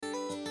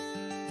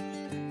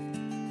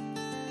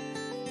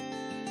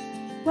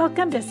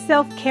Welcome to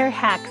Self-Care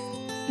Hacks,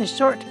 the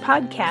short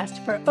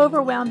podcast for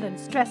overwhelmed and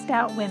stressed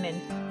out women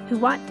who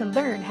want to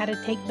learn how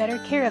to take better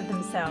care of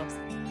themselves.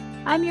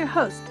 I'm your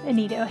host,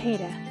 Anita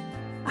Ojeda.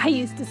 I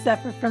used to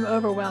suffer from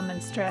overwhelm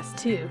and stress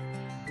too,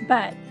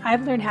 but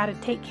I've learned how to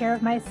take care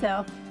of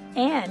myself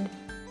and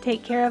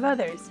take care of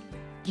others.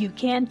 You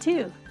can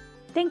too.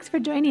 Thanks for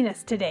joining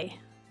us today.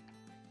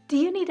 Do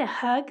you need a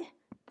hug?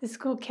 The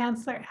school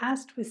counselor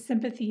asked with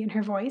sympathy in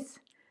her voice.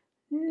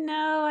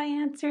 No, I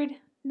answered.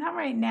 Not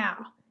right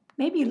now.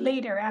 Maybe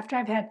later after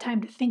I've had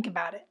time to think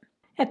about it.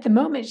 At the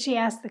moment she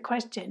asked the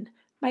question,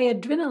 my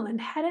adrenaline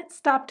hadn't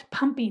stopped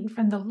pumping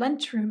from the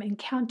lunchroom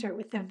encounter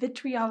with the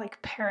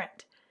vitriolic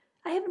parent.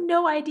 I have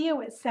no idea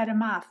what set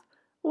him off,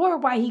 or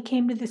why he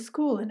came to the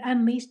school and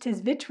unleashed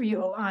his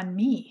vitriol on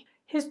me.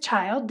 His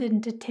child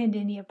didn't attend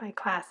any of my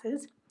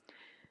classes.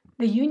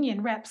 The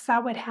union rep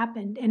saw what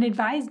happened and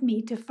advised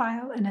me to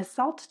file an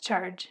assault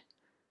charge.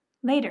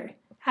 Later,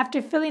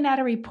 after filling out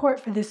a report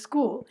for the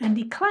school and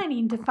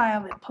declining to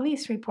file a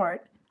police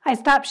report, I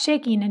stopped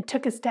shaking and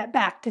took a step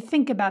back to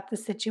think about the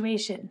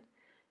situation.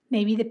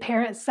 Maybe the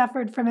parent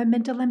suffered from a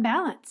mental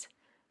imbalance.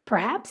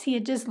 Perhaps he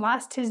had just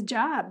lost his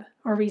job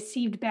or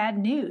received bad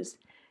news,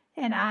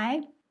 and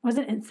I was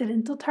an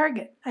incidental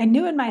target. I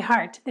knew in my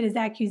heart that his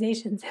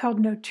accusations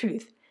held no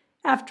truth.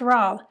 After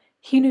all,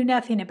 he knew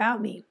nothing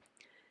about me.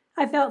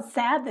 I felt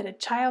sad that a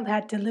child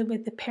had to live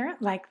with a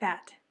parent like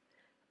that.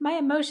 My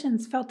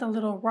emotions felt a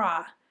little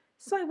raw,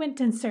 so I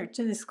went in search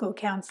of the school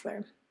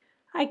counselor.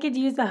 I could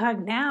use a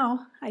hug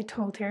now, I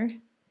told her.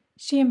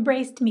 She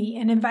embraced me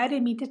and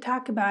invited me to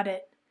talk about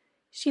it.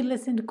 She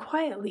listened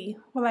quietly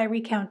while I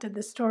recounted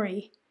the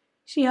story.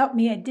 She helped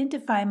me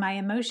identify my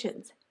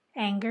emotions: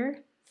 anger,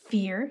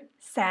 fear,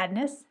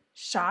 sadness,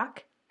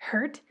 shock,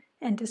 hurt,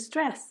 and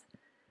distress.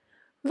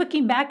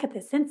 Looking back at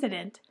this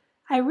incident,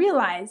 I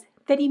realized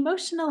that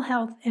emotional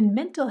health and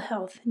mental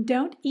health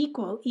don't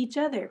equal each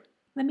other.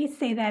 Let me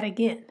say that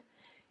again.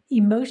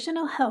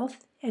 Emotional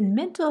health and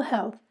mental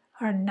health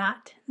are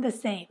not the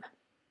same.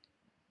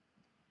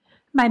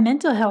 My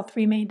mental health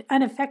remained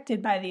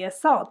unaffected by the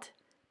assault,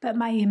 but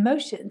my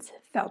emotions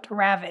felt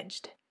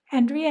ravaged.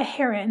 Andrea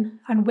Herron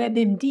on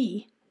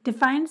WebMD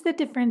defines the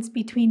difference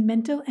between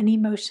mental and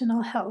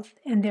emotional health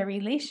and their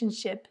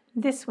relationship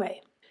this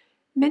way.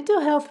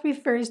 Mental health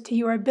refers to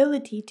your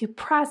ability to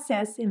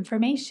process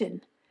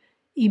information.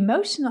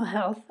 Emotional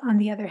health, on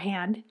the other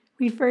hand,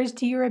 refers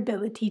to your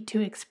ability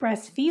to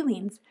express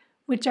feelings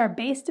which are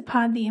based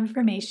upon the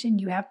information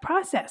you have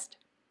processed.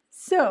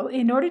 So,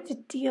 in order to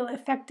deal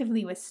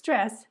effectively with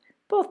stress,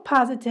 both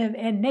positive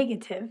and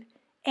negative,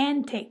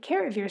 and take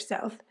care of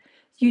yourself,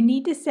 you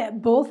need to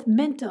set both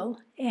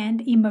mental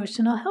and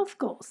emotional health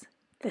goals.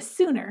 The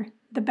sooner,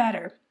 the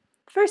better.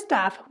 First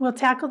off, we'll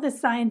tackle the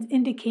signs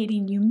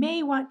indicating you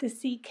may want to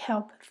seek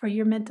help for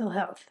your mental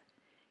health.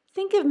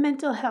 Think of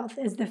mental health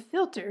as the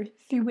filter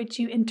through which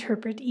you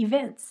interpret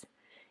events.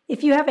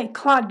 If you have a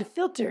clogged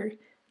filter,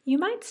 you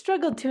might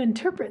struggle to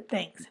interpret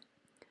things.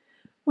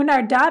 When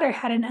our daughter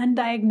had an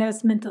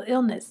undiagnosed mental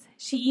illness,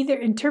 she either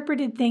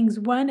interpreted things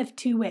one of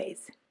two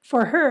ways.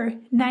 For her,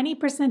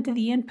 90% of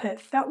the input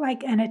felt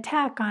like an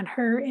attack on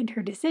her and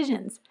her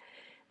decisions.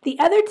 The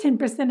other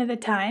 10% of the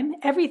time,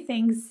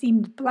 everything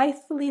seemed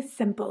blithely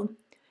simple.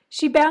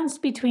 She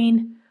bounced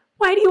between,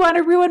 "Why do you want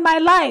to ruin my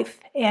life?"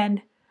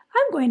 and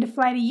 "I'm going to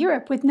fly to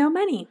Europe with no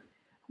money."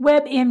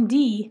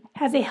 WebMD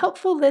has a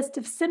helpful list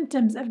of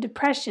symptoms of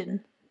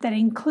depression that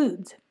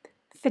includes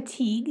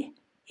fatigue,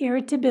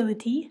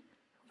 irritability,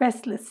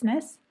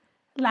 restlessness,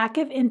 lack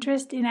of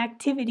interest in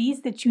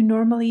activities that you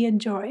normally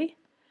enjoy,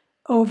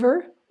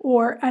 over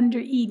or under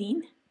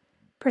eating,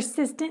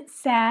 persistent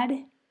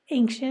sad,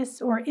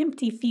 anxious, or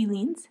empty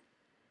feelings,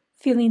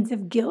 feelings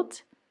of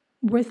guilt,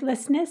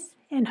 worthlessness,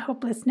 and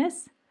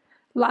hopelessness,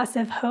 loss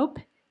of hope,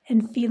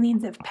 and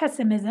feelings of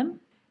pessimism,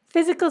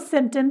 physical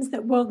symptoms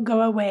that won't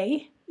go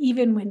away,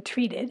 even when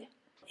treated,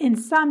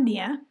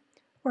 insomnia,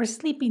 or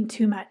sleeping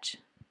too much,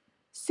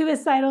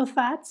 suicidal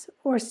thoughts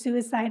or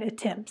suicide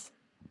attempts.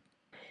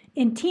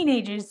 In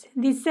teenagers,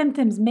 these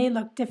symptoms may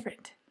look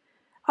different.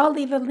 I'll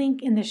leave a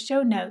link in the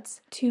show notes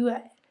to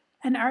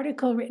an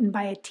article written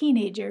by a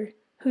teenager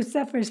who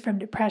suffers from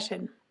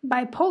depression.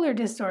 Bipolar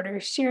disorder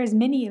shares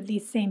many of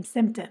these same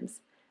symptoms,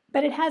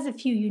 but it has a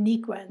few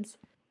unique ones.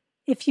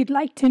 If you'd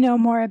like to know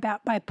more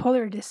about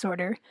bipolar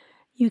disorder,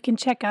 you can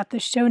check out the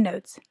show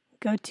notes.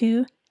 Go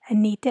to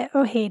Anita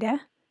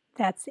Ojeda,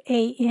 that's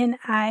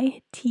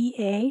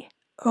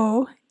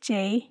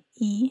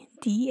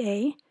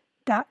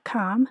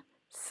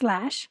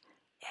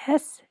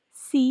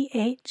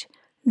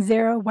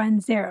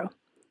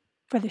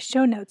for the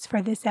show notes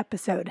for this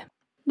episode.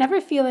 Never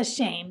feel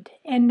ashamed,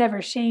 and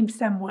never shame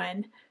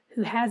someone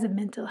who has a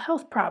mental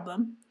health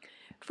problem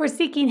for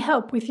seeking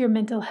help with your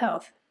mental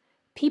health.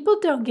 People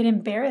don't get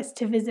embarrassed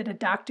to visit a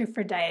doctor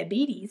for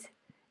diabetes.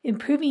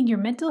 Improving your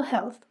mental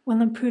health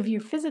will improve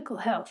your physical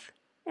health,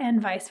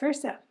 and vice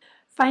versa.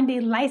 Find a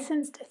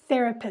licensed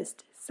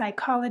therapist,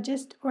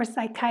 psychologist, or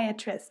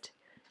psychiatrist.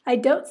 I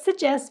don't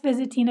suggest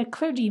visiting a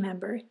clergy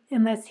member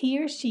unless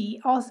he or she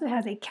also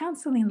has a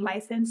counseling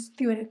license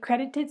through an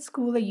accredited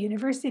school or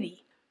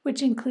university,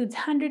 which includes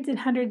hundreds and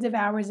hundreds of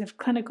hours of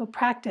clinical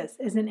practice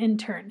as an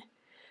intern.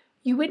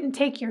 You wouldn't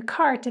take your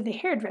car to the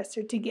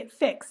hairdresser to get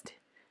fixed.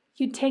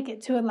 You'd take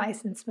it to a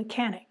licensed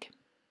mechanic.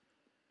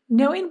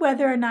 Knowing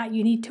whether or not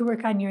you need to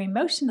work on your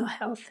emotional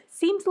health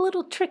seems a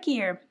little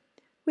trickier.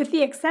 With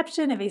the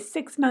exception of a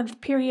 6-month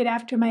period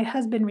after my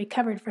husband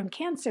recovered from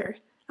cancer,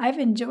 I've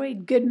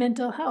enjoyed good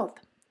mental health.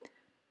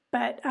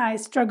 But I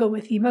struggle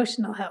with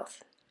emotional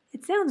health.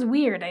 It sounds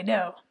weird, I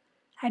know.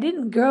 I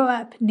didn't grow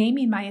up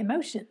naming my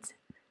emotions.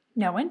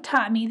 No one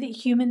taught me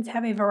that humans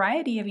have a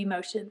variety of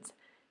emotions,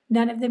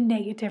 none of them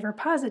negative or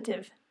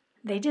positive.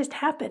 They just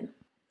happen.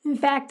 In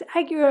fact,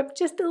 I grew up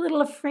just a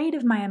little afraid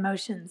of my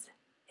emotions,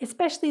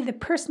 especially the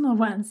personal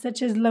ones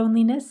such as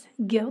loneliness,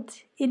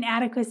 guilt,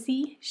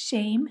 inadequacy,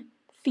 shame,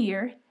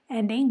 fear,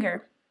 and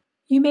anger.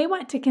 You may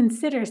want to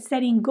consider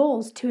setting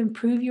goals to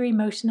improve your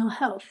emotional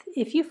health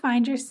if you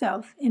find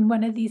yourself in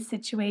one of these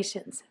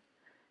situations.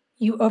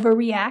 You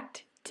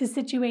overreact to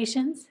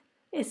situations,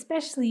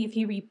 especially if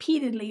you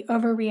repeatedly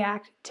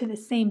overreact to the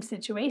same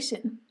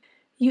situation.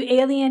 You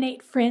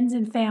alienate friends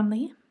and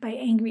family by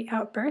angry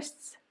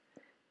outbursts.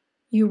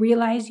 You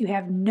realize you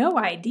have no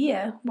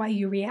idea why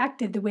you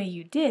reacted the way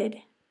you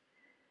did.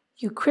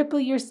 You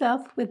cripple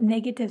yourself with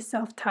negative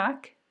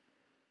self-talk.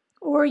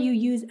 Or you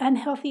use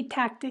unhealthy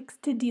tactics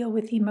to deal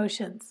with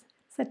emotions,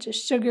 such as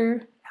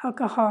sugar,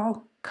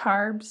 alcohol,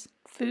 carbs,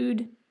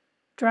 food,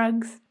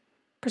 drugs,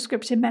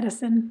 prescription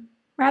medicine.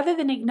 Rather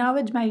than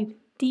acknowledge my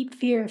deep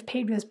fear of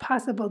Pedro's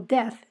possible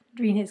death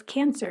during his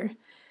cancer,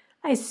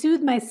 I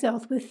soothe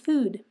myself with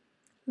food,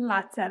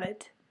 lots of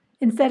it.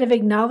 Instead of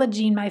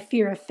acknowledging my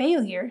fear of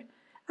failure,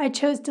 I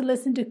chose to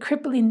listen to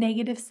crippling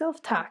negative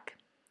self-talk.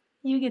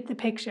 You get the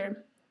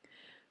picture.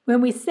 When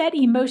we set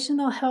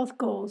emotional health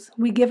goals,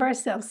 we give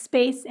ourselves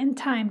space and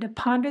time to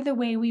ponder the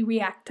way we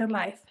react to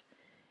life.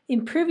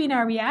 Improving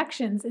our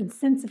reactions and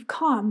sense of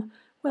calm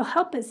will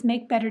help us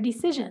make better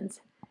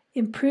decisions,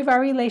 improve our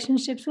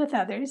relationships with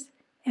others,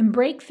 and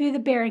break through the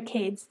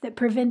barricades that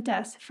prevent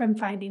us from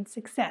finding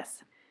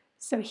success.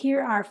 So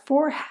here are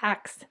 4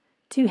 hacks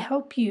to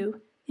help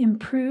you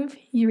improve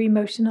your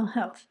emotional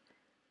health.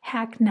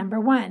 Hack number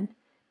 1,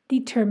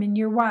 determine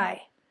your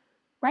why.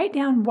 Write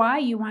down why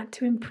you want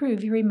to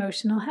improve your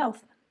emotional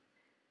health.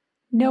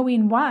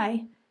 Knowing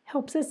why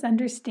helps us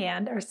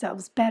understand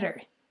ourselves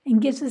better and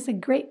gives us a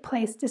great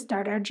place to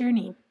start our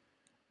journey.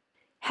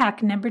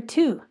 Hack number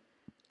 2,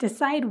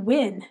 decide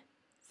when.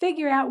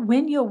 Figure out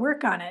when you'll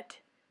work on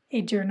it.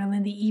 A journal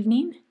in the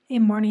evening, a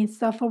morning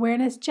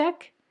self-awareness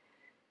check.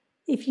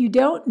 If you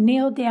don't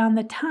nail down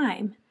the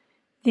time,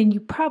 then you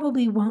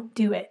probably won't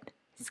do it.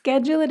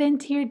 Schedule it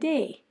into your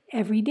day,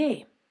 every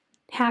day.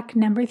 Hack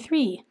number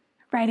 3,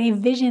 write a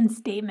vision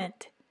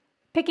statement.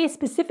 Pick a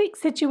specific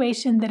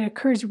situation that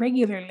occurs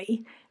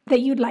regularly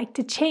that you'd like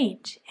to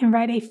change and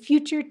write a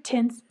future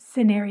tense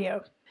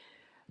scenario.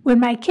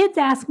 When my kids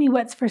ask me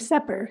what's for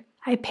supper,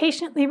 I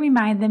patiently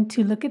remind them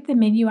to look at the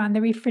menu on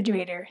the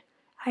refrigerator.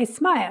 I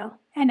smile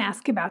and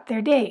ask about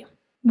their day.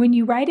 When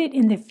you write it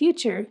in the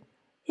future,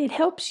 it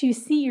helps you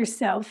see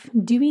yourself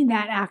doing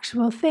that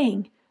actual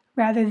thing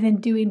rather than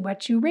doing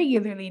what you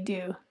regularly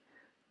do.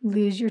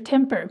 Lose your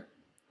temper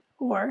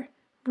or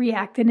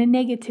react in a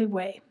negative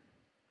way.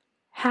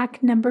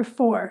 Hack number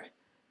 4,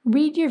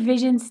 read your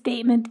vision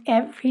statement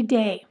every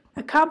day.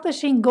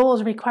 Accomplishing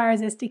goals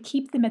requires us to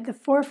keep them at the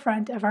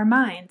forefront of our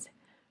minds.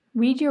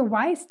 Read your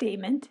why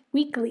statement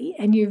weekly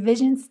and your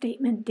vision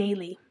statement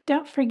daily.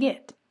 Don't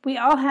forget, we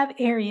all have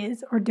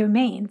areas or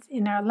domains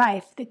in our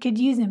life that could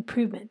use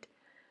improvement.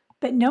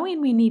 But knowing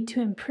we need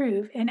to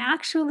improve and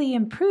actually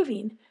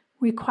improving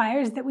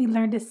requires that we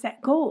learn to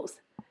set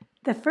goals.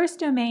 The first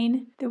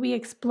domain that we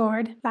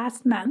explored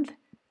last month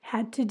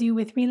had to do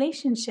with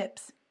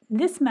relationships.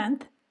 This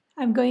month,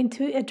 I'm going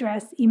to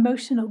address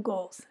emotional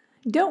goals.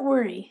 Don't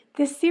worry,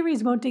 this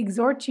series won't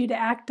exhort you to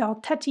act all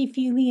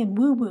touchy-feely and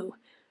woo-woo.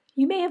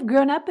 You may have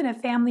grown up in a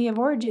family of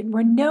origin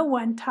where no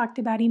one talked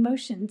about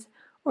emotions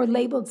or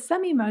labeled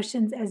some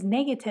emotions as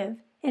negative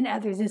and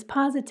others as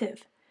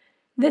positive.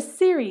 This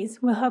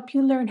series will help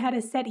you learn how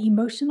to set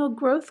emotional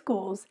growth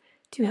goals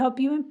to help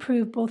you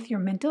improve both your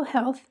mental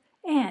health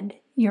and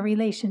your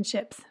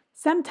relationships.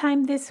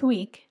 Sometime this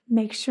week,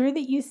 make sure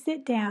that you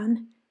sit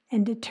down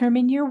and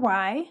determine your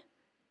why,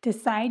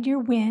 decide your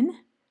when,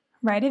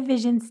 write a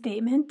vision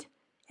statement,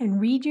 and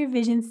read your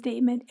vision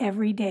statement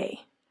every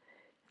day.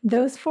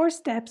 Those 4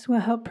 steps will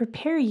help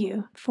prepare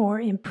you for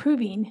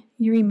improving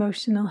your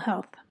emotional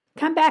health.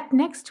 Come back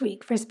next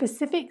week for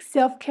specific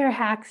self-care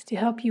hacks to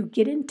help you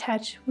get in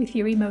touch with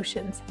your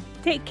emotions.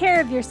 Take care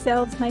of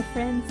yourselves, my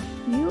friends.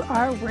 You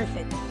are worth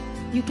it.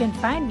 You can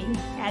find me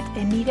at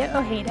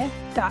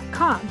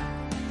AnitaOheda.com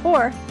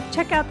or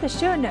check out the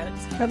show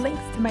notes for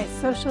links to my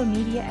social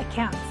media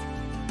accounts.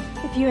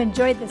 If you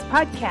enjoyed this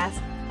podcast,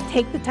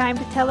 take the time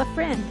to tell a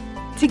friend.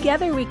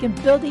 Together we can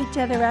build each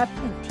other up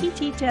and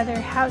teach each other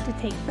how to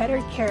take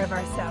better care of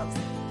ourselves.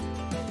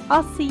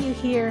 I'll see you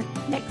here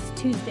next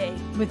Tuesday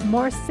with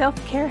more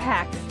self-care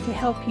hacks to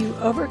help you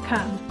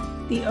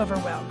overcome the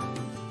overwhelm.